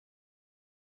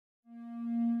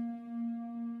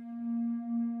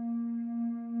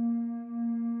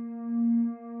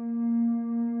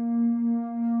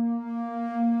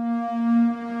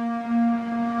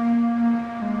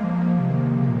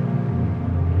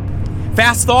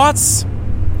Fast thoughts?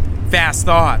 Fast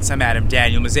thoughts. I'm Adam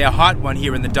Daniel Mazea, a hot one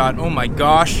here in the dot. Oh my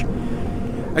gosh.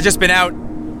 I've just been out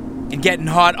and getting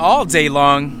hot all day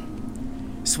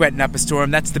long, sweating up a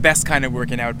storm. That's the best kind of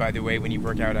working out, by the way, when you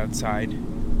work out outside.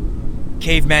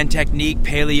 Caveman technique,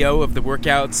 paleo of the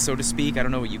workouts, so to speak. I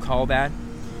don't know what you call that.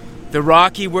 The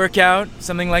Rocky workout,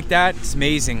 something like that. It's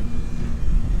amazing.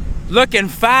 Looking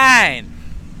fine.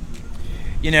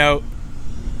 You know,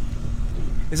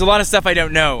 there's a lot of stuff I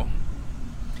don't know.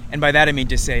 And by that I mean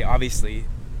to say, obviously,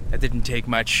 that didn't take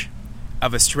much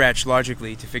of a stretch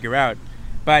logically to figure out.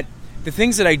 But the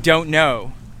things that I don't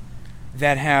know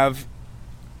that have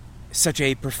such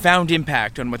a profound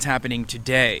impact on what's happening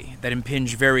today, that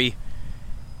impinge very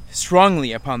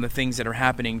strongly upon the things that are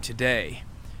happening today,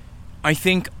 I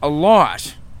think a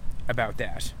lot about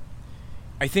that.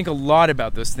 I think a lot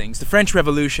about those things. The French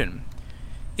Revolution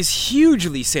is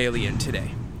hugely salient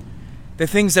today. The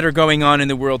things that are going on in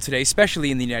the world today, especially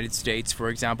in the United States, for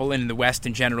example, and in the West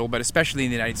in general, but especially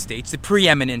in the United States, the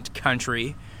preeminent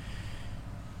country,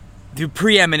 the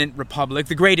preeminent republic,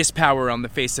 the greatest power on the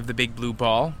face of the big blue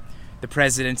ball, the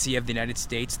presidency of the United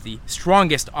States, the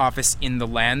strongest office in the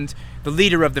land, the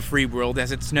leader of the free world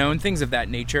as it's known, things of that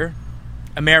nature,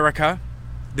 America,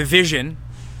 the vision,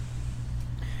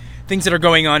 things that are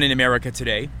going on in America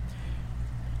today.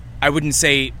 I wouldn't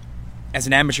say, as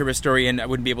an amateur historian, I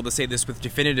wouldn't be able to say this with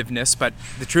definitiveness, but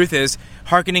the truth is,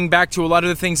 hearkening back to a lot of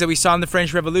the things that we saw in the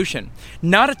French Revolution.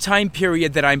 Not a time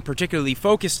period that I'm particularly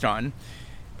focused on,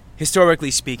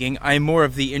 historically speaking. I'm more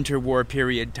of the interwar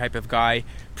period type of guy,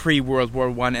 pre-World War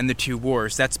I and the two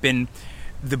wars. That's been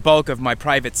the bulk of my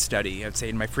private study, I'd say,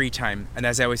 in my free time. And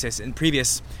as I always say, in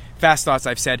previous Fast Thoughts,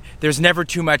 I've said, there's never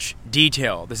too much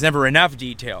detail. There's never enough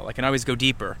detail. I can always go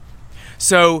deeper.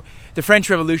 So, the French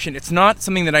Revolution, it's not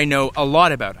something that I know a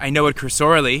lot about. I know it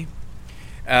cursorily.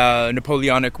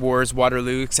 Napoleonic Wars,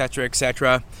 Waterloo,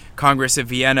 etc., Congress of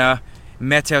Vienna,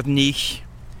 Metternich,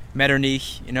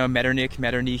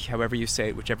 Metternich, however you say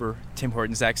it, whichever Tim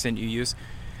Hortons accent you use.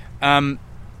 The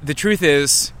truth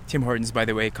is, Tim Hortons, by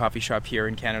the way, coffee shop here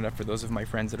in Canada, for those of my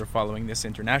friends that are following this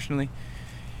internationally.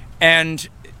 And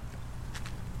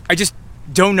I just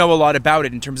don't know a lot about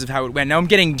it in terms of how it went. Now I'm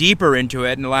getting deeper into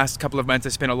it. In the last couple of months, I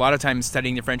spent a lot of time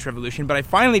studying the French Revolution, but I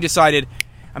finally decided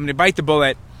I'm going to bite the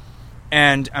bullet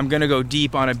and I'm going to go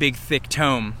deep on a big, thick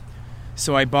tome.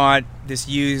 So I bought this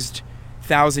used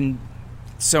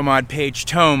 1,000-some-odd page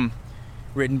tome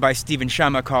written by Stephen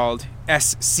Schama called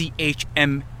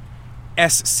Schama,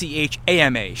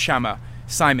 Schama,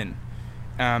 Simon.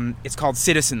 It's called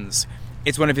Citizens.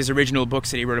 It's one of his original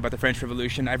books that he wrote about the French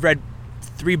Revolution. I've read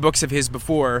 3 books of his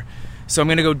before, so I'm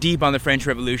going to go deep on the French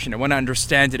Revolution. I want to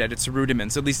understand it at its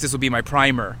rudiments. At least this will be my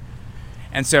primer.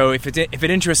 And so if it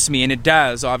interests me, and it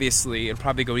does, obviously, I'll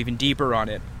probably go even deeper on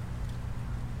it.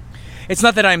 It's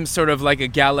not that I'm sort of like a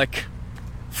Gallic,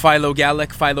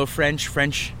 Philo-French,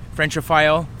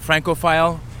 Frenchophile,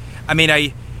 Francophile.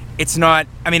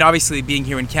 Obviously, being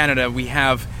here in Canada, we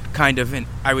have kind of an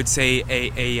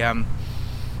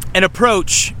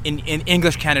approach in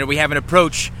English Canada. We have an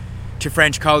approach to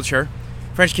French culture.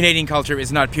 French-Canadian culture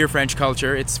is not pure French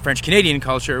culture. It's French-Canadian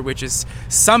culture, which is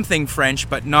something French,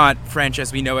 but not French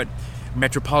as we know it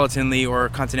metropolitanly or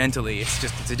continentally.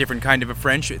 It's a different kind of a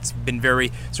French. It's been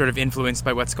very sort of influenced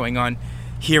by what's going on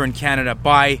here in Canada,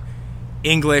 by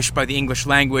English, by the English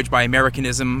language, by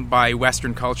Americanism, by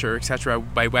Western culture, etc.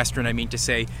 By Western, I mean to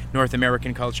say North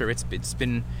American culture. It's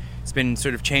been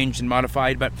sort of changed and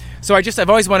modified. But so I've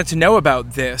always wanted to know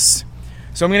about this.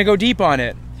 So I'm going to go deep on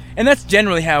it. And that's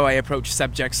generally how I approach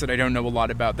subjects that I don't know a lot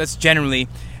about. That's generally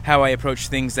how I approach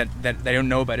things that I don't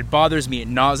know about. It bothers me. It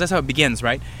gnaws. That's how it begins,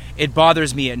 right? It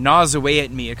bothers me. It gnaws away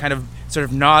at me. It kind of sort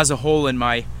of gnaws a hole in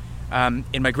my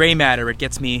gray matter. It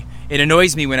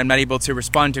annoys me when I'm not able to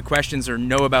respond to questions or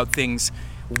know about things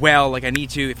well. Like I need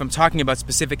to, if I'm talking about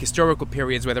specific historical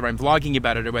periods, whether I'm vlogging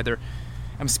about it or whether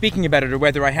I'm speaking about it or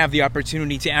whether I have the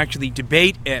opportunity to actually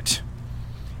debate it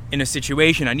in a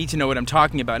situation, I need to know what I'm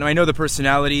talking about. Now, I know the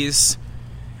personalities,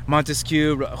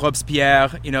 Montesquieu, Robespierre,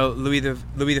 Louis the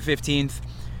 15th,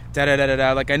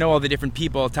 like I know all the different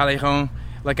people, Talleyrand,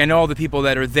 like I know all the people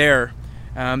that are there,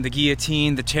 the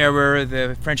guillotine, the terror,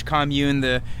 the French Commune,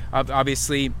 the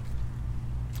obviously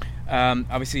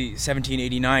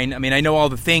 1789. I mean, I know all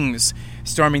the things,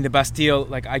 storming the Bastille,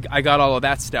 like I got all of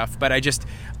that stuff, but I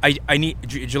need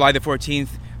July the 14th,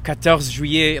 14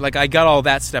 juillet, like I got all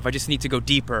that stuff. I just need to go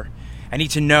deeper. I need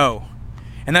to know.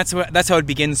 And that's how it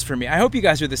begins for me. I hope you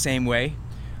guys are the same way.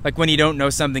 Like when you don't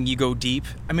know something, you go deep.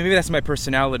 I mean, maybe that's my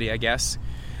personality, I guess.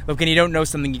 Look, when you don't know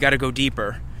something, you got to go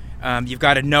deeper. You've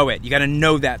got to know it. You got to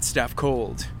know that stuff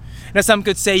cold. Now, some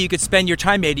could say you could spend your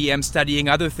time ADM studying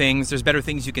other things. There's better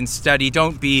things you can study.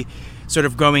 Don't be sort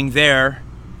of going there,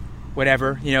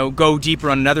 whatever. Go deeper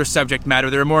on another subject matter.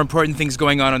 There are more important things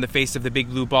going on the face of the big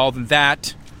blue ball than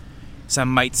that, some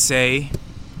might say,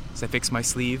 as I fix my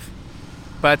sleeve.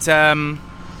 But, I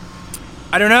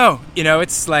don't know.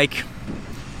 It's like,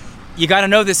 you got to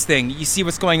know this thing. You see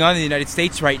what's going on in the United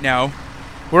States right now.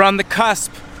 We're on the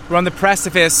cusp. We're on the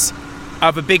precipice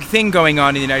of a big thing going on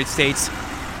in the United States.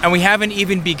 And we haven't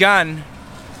even begun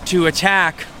to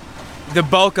attack the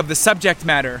bulk of the subject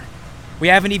matter. We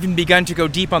haven't even begun to go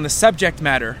deep on the subject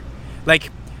matter.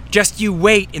 Like, just you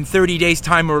wait in 30 days'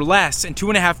 time or less, and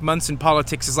 2.5 months in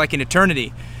politics is like an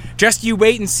eternity. Just you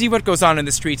wait and see what goes on in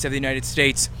the streets of the United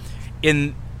States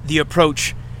in the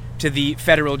approach to the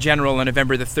federal general on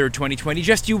November the 3rd, 2020.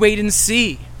 Just you wait and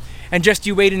see. And just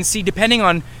you wait and see, depending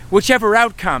on whichever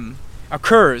outcome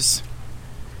occurs.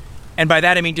 And by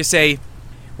that I mean to say,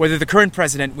 whether the current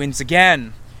president wins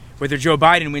again, whether Joe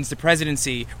Biden wins the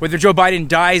presidency, whether Joe Biden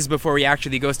dies before he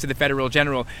actually goes to the federal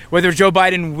general, whether Joe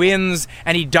Biden wins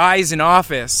and he dies in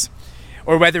office,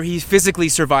 or whether he physically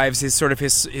survives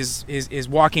his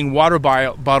walking water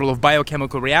bottle of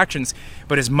biochemical reactions,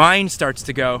 but his mind starts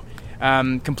to go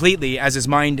completely, as his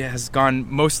mind has gone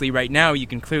mostly right now. You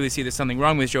can clearly see there's something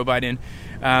wrong with Joe Biden.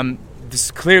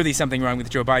 There's clearly something wrong with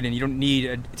Joe Biden. You don't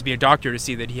need to be a doctor to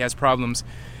see that he has problems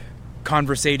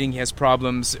conversating, he has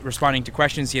problems responding to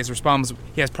questions, he has problems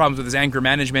with his anger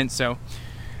management. So,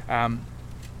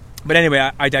 but anyway,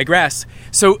 I digress.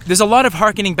 So there's a lot of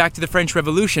hearkening back to the French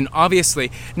Revolution,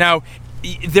 obviously. Now,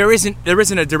 there isn't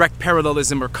a direct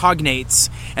parallelism or cognates.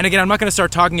 And again, I'm not going to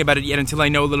start talking about it yet until I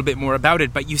know a little bit more about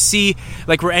it. But you see,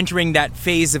 like, we're entering that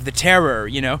phase of the terror,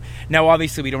 Now,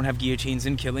 obviously, we don't have guillotines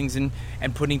and killings and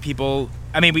putting people...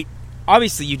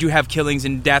 Obviously, you do have killings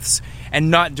and deaths,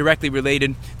 and not directly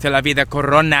related to la vida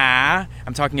corona.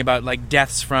 I'm talking about, like,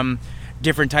 deaths from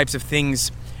different types of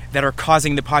things that are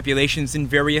causing the populations in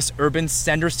various urban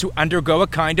centers to undergo a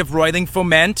kind of roiling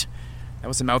foment. That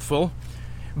was a mouthful.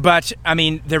 But,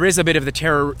 there is a bit of the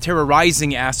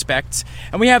terrorizing aspect.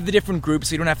 And we have the different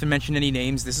groups. We don't have to mention any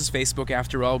names. This is Facebook,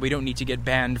 after all. We don't need to get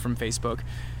banned from Facebook.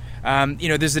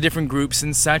 There's the different groups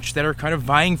and such that are kind of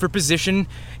vying for position,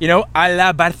 a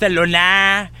la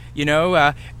Barcelona,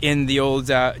 in the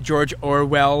old George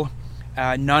Orwell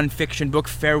non-fiction book,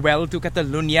 Farewell to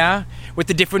Catalonia, with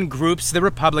the different groups, the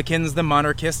Republicans, the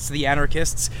monarchists, the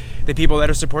anarchists, the people that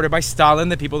are supported by Stalin,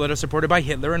 the people that are supported by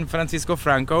Hitler and Francisco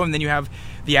Franco, and then you have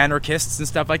the anarchists and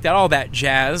stuff like that, all that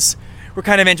jazz. We're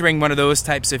kind of entering one of those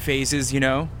types of phases,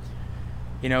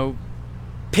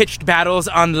 pitched battles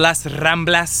on Las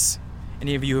Ramblas.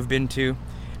 Any of you have been to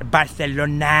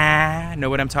Barcelona know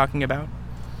what I'm talking about?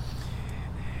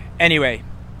 Anyway,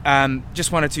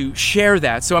 just wanted to share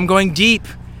that. So I'm going deep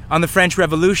on the French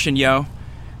Revolution,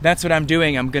 That's what I'm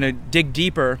doing. I'm going to dig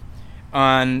deeper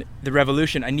on the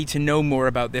revolution. I need to know more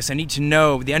about this. I need to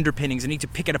know the underpinnings. I need to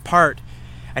pick it apart.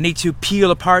 I need to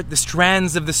peel apart the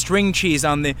strands of the string cheese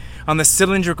on the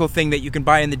cylindrical thing that you can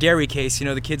buy in the dairy case.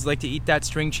 The kids like to eat that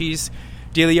string cheese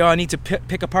dealio. I need to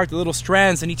pick apart the little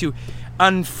strands. I need to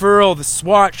unfurl the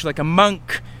swatch like a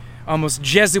monk, almost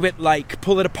Jesuit-like.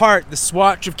 Pull it apart, the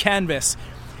swatch of canvas.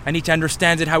 I need to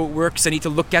understand it, how it works. I need to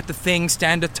look at the thing,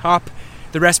 stand atop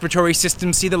the respiratory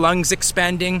system, see the lungs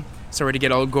expanding. Sorry to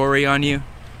get all gory on you.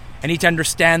 I need to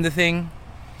understand the thing.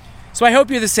 So I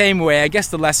hope you're the same way. I guess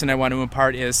the lesson I want to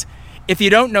impart is, if you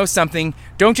don't know something,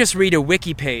 don't just read a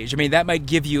wiki page. That might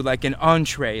give you like an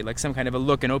entree, like some kind of a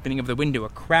look, an opening of the window, a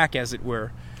crack as it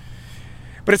were.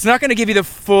 But it's not going to give you the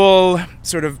full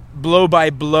sort of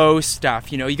blow-by-blow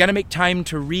stuff. You got to make time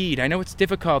to read. I know it's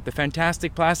difficult. The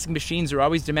fantastic plastic machines are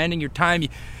always demanding your time.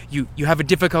 You have a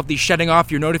difficulty shutting off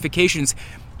your notifications,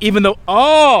 even though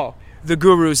all the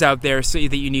gurus out there say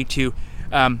that you need to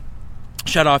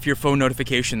shut off your phone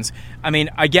notifications.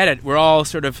 I get it. We're all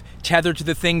sort of tethered to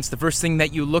the things. The first thing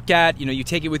that you look at, you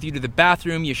take it with you to the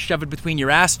bathroom, you shove it between your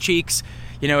ass cheeks.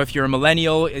 If you're a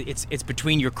millennial, it's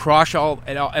between your crotch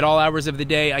at all hours of the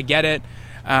day. I get it.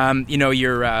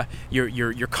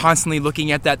 You're constantly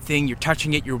looking at that thing. You're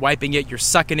touching it. You're wiping it. You're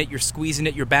sucking it. You're squeezing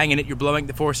it. You're banging it. You're blowing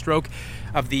the four-stroke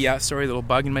of the sorry, little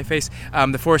bug in my face.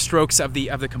 The four strokes of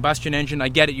the combustion engine. I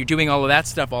get it. You're doing all of that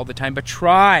stuff all the time. But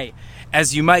try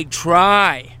as you might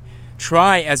to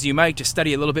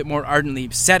study a little bit more ardently.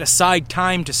 Set aside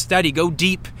time to study. Go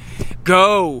deep.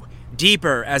 Go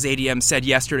deeper, as ADM said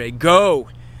yesterday. Go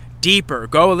deeper.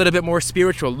 Go a little bit more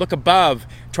spiritual. Look above.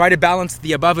 Try to balance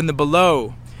the above and the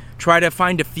below. Try to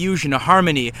find a fusion, a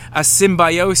harmony, a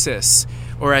symbiosis,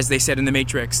 or as they said in The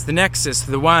Matrix, the nexus,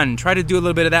 the one. Try to do a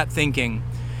little bit of that thinking,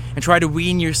 and try to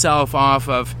wean yourself off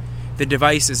of the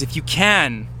devices if you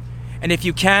can. And if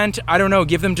you can't, I don't know,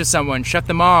 give them to someone, shut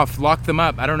them off, lock them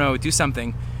up, I don't know, do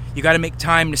something. You got to make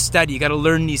time to study. You got to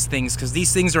learn these things because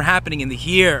these things are happening in the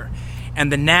here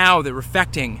and the now. They're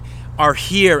affecting our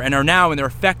here and our now, and they're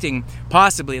affecting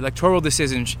possibly electoral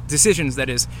decisions, that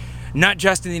is, not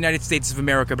just in the United States of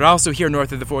America, but also here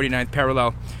north of the 49th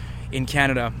parallel in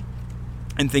Canada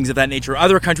and things of that nature.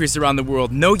 Other countries around the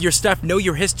world. Know your stuff. Know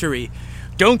your history.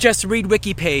 Don't just read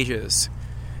wiki pages.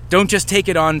 Don't just take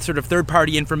it on sort of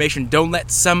third-party information. Don't let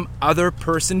some other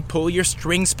person pull your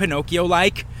strings,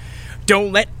 Pinocchio-like.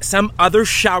 Don't let some other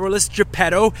showerless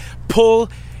Geppetto pull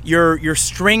your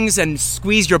strings and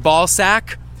squeeze your ball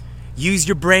sack. Use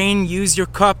your brain, use your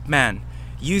cup, man.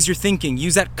 Use your thinking,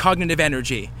 use that cognitive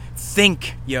energy.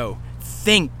 Think, yo.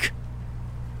 Think.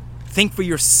 Think for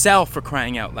yourself, for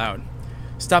crying out loud.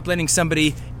 Stop letting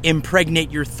somebody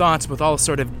impregnate your thoughts with all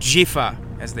sort of jifa,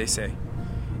 as they say.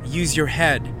 Use your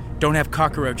head. Don't have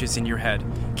cockroaches in your head.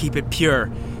 Keep it pure.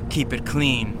 Keep it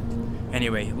clean.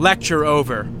 Anyway, lecture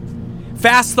over.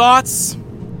 Fast thoughts.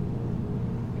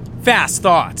 Fast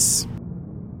thoughts.